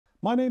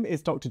My name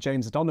is Dr.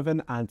 James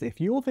O'Donovan, and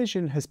if your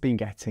vision has been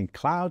getting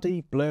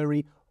cloudy,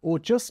 blurry, or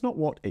just not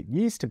what it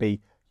used to be,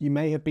 you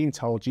may have been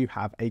told you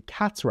have a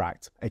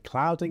cataract, a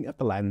clouding of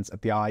the lens of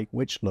the eye,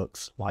 which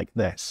looks like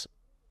this.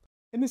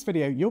 In this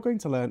video, you're going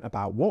to learn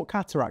about what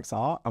cataracts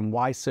are and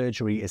why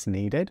surgery is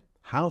needed,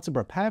 how to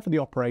prepare for the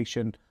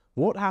operation,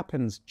 what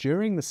happens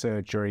during the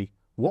surgery,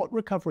 what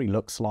recovery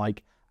looks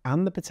like,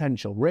 and the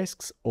potential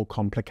risks or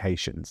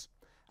complications.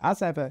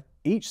 As ever,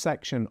 each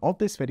section of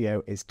this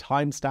video is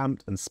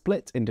time-stamped and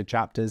split into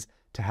chapters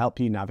to help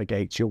you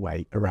navigate your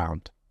way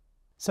around.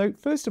 So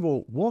first of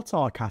all, what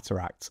are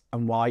cataracts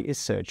and why is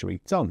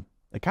surgery done?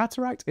 A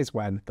cataract is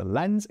when the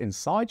lens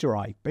inside your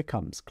eye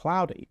becomes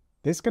cloudy.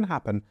 This can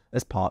happen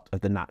as part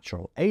of the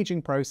natural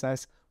aging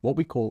process, what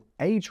we call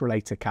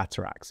age-related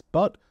cataracts,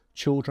 but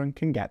children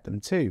can get them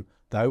too,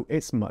 though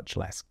it's much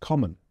less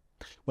common.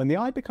 When the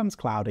eye becomes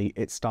cloudy,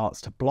 it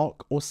starts to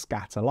block or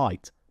scatter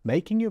light,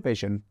 making your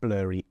vision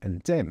blurry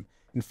and dim.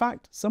 In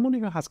fact, someone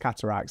who has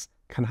cataracts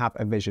can have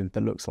a vision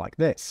that looks like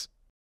this.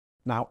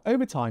 Now,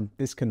 over time,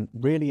 this can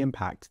really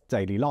impact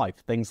daily life,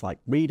 things like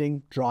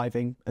reading,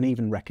 driving, and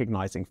even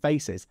recognizing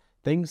faces,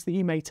 things that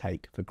you may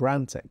take for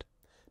granted.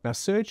 Now,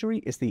 surgery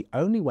is the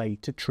only way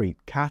to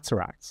treat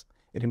cataracts.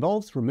 It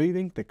involves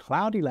removing the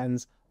cloudy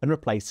lens and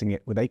replacing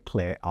it with a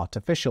clear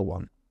artificial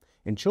one.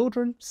 In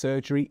children,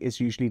 surgery is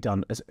usually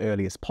done as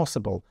early as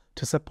possible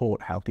to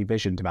support healthy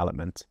vision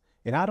development.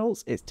 In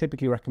adults, it's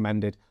typically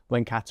recommended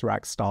when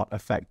cataracts start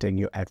affecting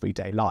your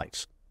everyday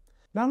life.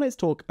 Now let's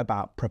talk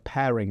about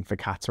preparing for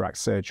cataract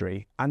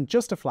surgery, and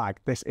just a flag,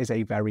 this is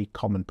a very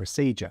common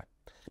procedure.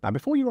 Now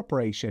before your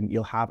operation,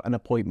 you'll have an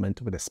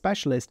appointment with a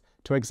specialist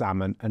to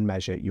examine and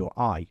measure your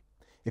eye.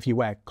 If you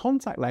wear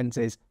contact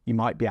lenses, you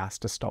might be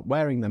asked to stop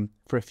wearing them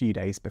for a few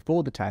days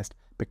before the test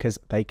because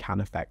they can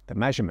affect the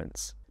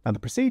measurements. Now the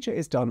procedure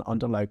is done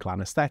under local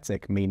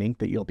anaesthetic, meaning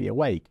that you'll be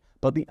awake,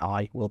 but the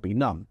eye will be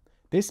numb.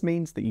 This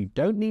means that you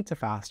don't need to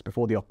fast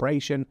before the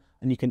operation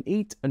and you can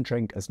eat and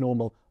drink as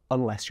normal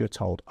unless you're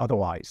told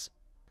otherwise.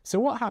 So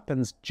what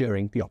happens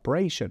during the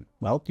operation?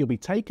 Well, you'll be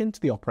taken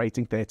to the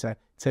operating theatre,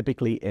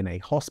 typically in a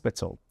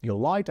hospital. You'll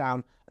lie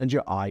down and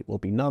your eye will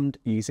be numbed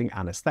using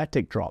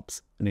anaesthetic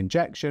drops, an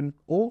injection,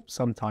 or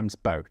sometimes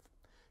both.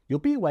 You'll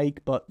be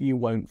awake, but you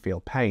won't feel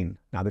pain.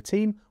 Now the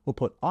team will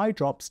put eye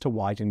drops to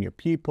widen your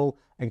pupil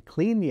and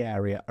clean the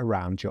area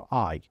around your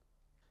eye.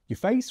 Your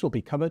face will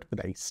be covered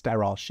with a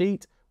sterile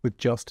sheet with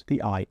just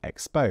the eye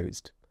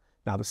exposed.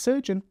 Now the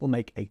surgeon will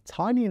make a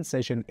tiny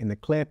incision in the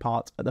clear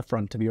part at the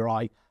front of your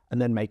eye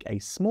and then make a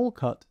small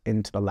cut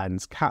into the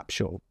lens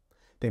capsule.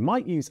 They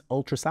might use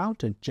ultrasound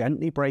to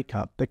gently break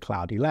up the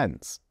cloudy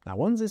lens. Now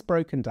once it's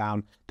broken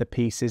down, the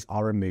pieces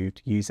are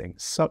removed using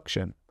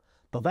suction.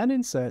 They'll then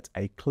insert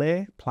a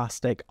clear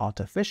plastic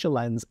artificial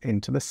lens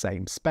into the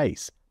same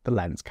space, the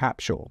lens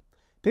capsule.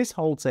 This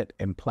holds it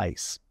in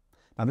place.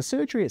 Now the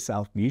surgery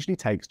itself usually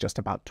takes just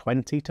about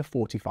 20 to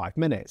 45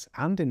 minutes,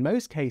 and in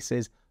most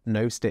cases,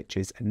 no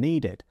stitches are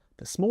needed.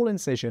 The small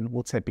incision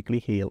will typically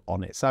heal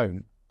on its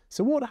own.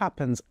 So what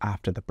happens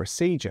after the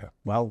procedure?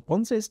 Well,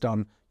 once it's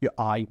done, your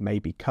eye may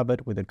be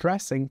covered with a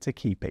dressing to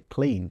keep it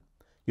clean.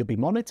 You'll be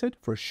monitored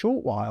for a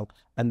short while,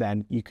 and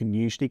then you can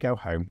usually go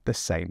home the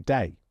same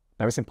day.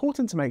 Now it's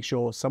important to make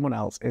sure someone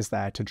else is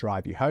there to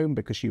drive you home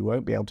because you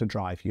won't be able to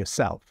drive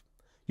yourself.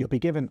 You'll be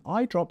given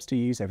eye drops to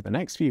use over the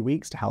next few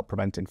weeks to help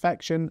prevent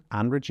infection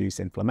and reduce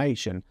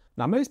inflammation.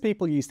 Now most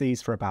people use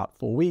these for about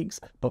 4 weeks,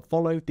 but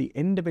follow the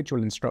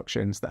individual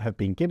instructions that have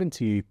been given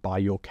to you by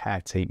your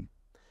care team.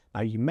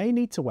 Now you may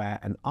need to wear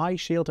an eye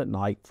shield at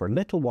night for a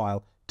little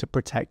while to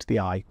protect the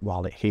eye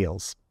while it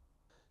heals.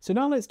 So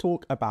now let's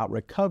talk about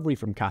recovery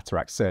from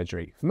cataract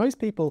surgery. For most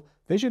people,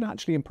 vision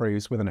actually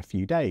improves within a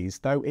few days,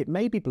 though it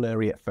may be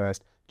blurry at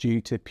first due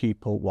to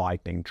pupil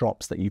widening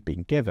drops that you've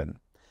been given.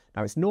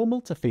 Now it's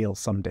normal to feel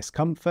some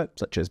discomfort,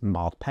 such as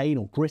mild pain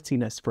or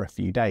grittiness for a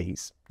few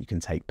days. You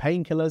can take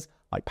painkillers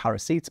like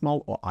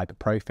paracetamol or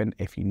ibuprofen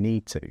if you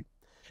need to.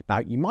 Now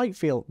you might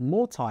feel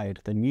more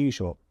tired than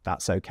usual.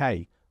 That's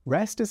okay.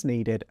 Rest is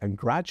needed and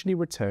gradually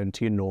return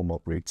to your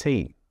normal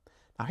routine.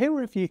 Now here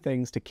are a few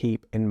things to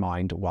keep in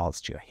mind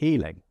whilst you're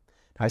healing.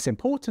 Now it's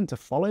important to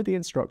follow the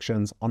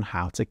instructions on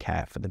how to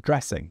care for the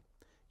dressing.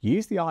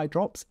 Use the eye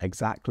drops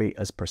exactly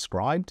as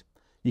prescribed.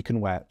 You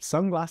can wear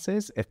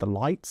sunglasses if the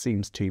light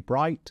seems too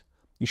bright.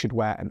 You should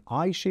wear an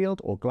eye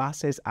shield or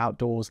glasses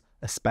outdoors,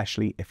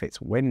 especially if it's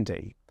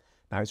windy.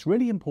 Now it's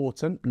really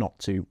important not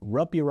to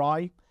rub your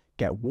eye,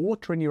 get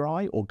water in your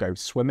eye or go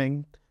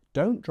swimming.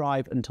 Don't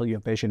drive until your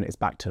vision is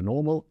back to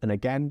normal, and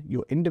again,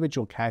 your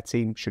individual care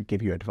team should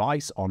give you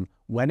advice on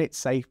when it's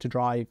safe to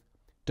drive.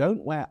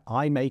 Don't wear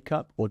eye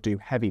makeup or do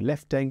heavy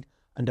lifting,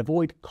 and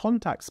avoid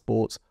contact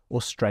sports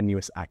or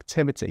strenuous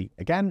activity.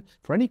 Again,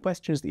 for any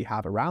questions that you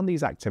have around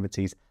these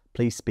activities,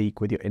 please speak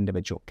with your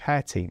individual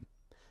care team.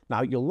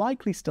 Now, you'll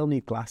likely still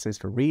need glasses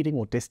for reading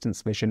or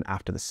distance vision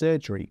after the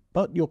surgery,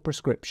 but your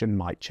prescription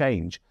might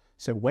change.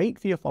 So wait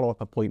for your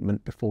follow-up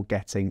appointment before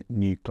getting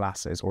new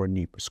glasses or a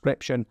new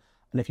prescription.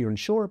 And if you're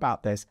unsure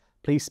about this,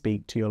 please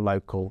speak to your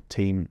local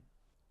team.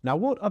 Now,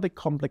 what are the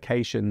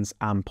complications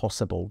and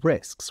possible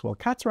risks? Well,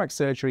 cataract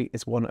surgery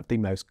is one of the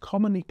most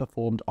commonly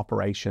performed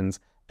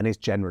operations and is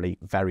generally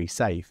very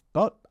safe.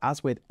 But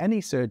as with any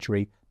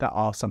surgery, there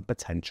are some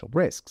potential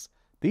risks.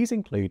 These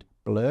include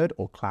blurred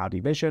or cloudy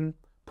vision,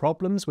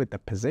 problems with the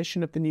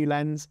position of the new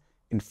lens,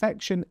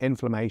 infection,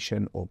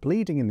 inflammation, or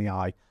bleeding in the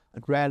eye,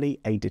 and rarely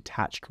a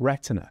detached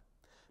retina.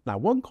 Now,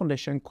 one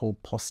condition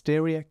called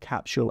posterior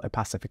capsule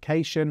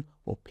opacification,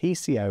 or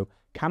PCO,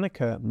 can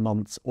occur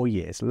months or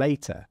years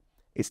later.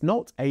 It's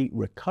not a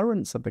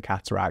recurrence of the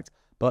cataract,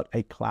 but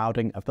a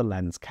clouding of the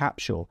lens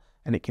capsule,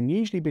 and it can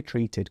usually be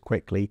treated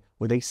quickly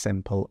with a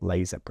simple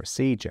laser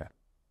procedure.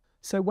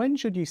 So when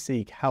should you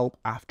seek help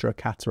after a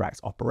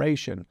cataract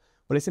operation?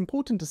 Well, it's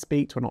important to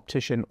speak to an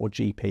optician or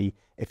GP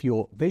if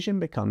your vision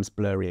becomes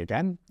blurry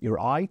again, your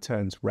eye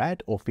turns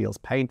red or feels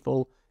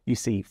painful, you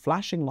see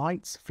flashing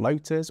lights,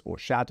 floaters or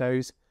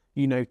shadows,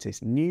 you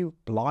notice new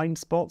blind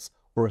spots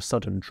or a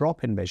sudden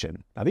drop in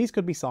vision. Now, these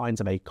could be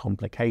signs of a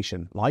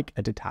complication, like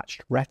a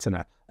detached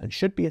retina, and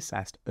should be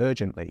assessed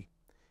urgently.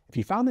 If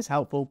you found this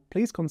helpful,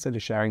 please consider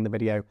sharing the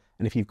video,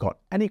 and if you've got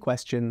any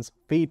questions,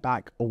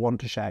 feedback, or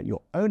want to share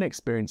your own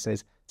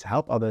experiences to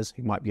help others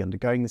who might be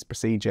undergoing this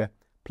procedure,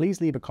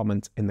 please leave a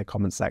comment in the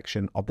comment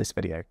section of this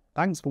video.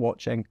 Thanks for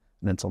watching,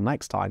 and until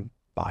next time,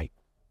 bye.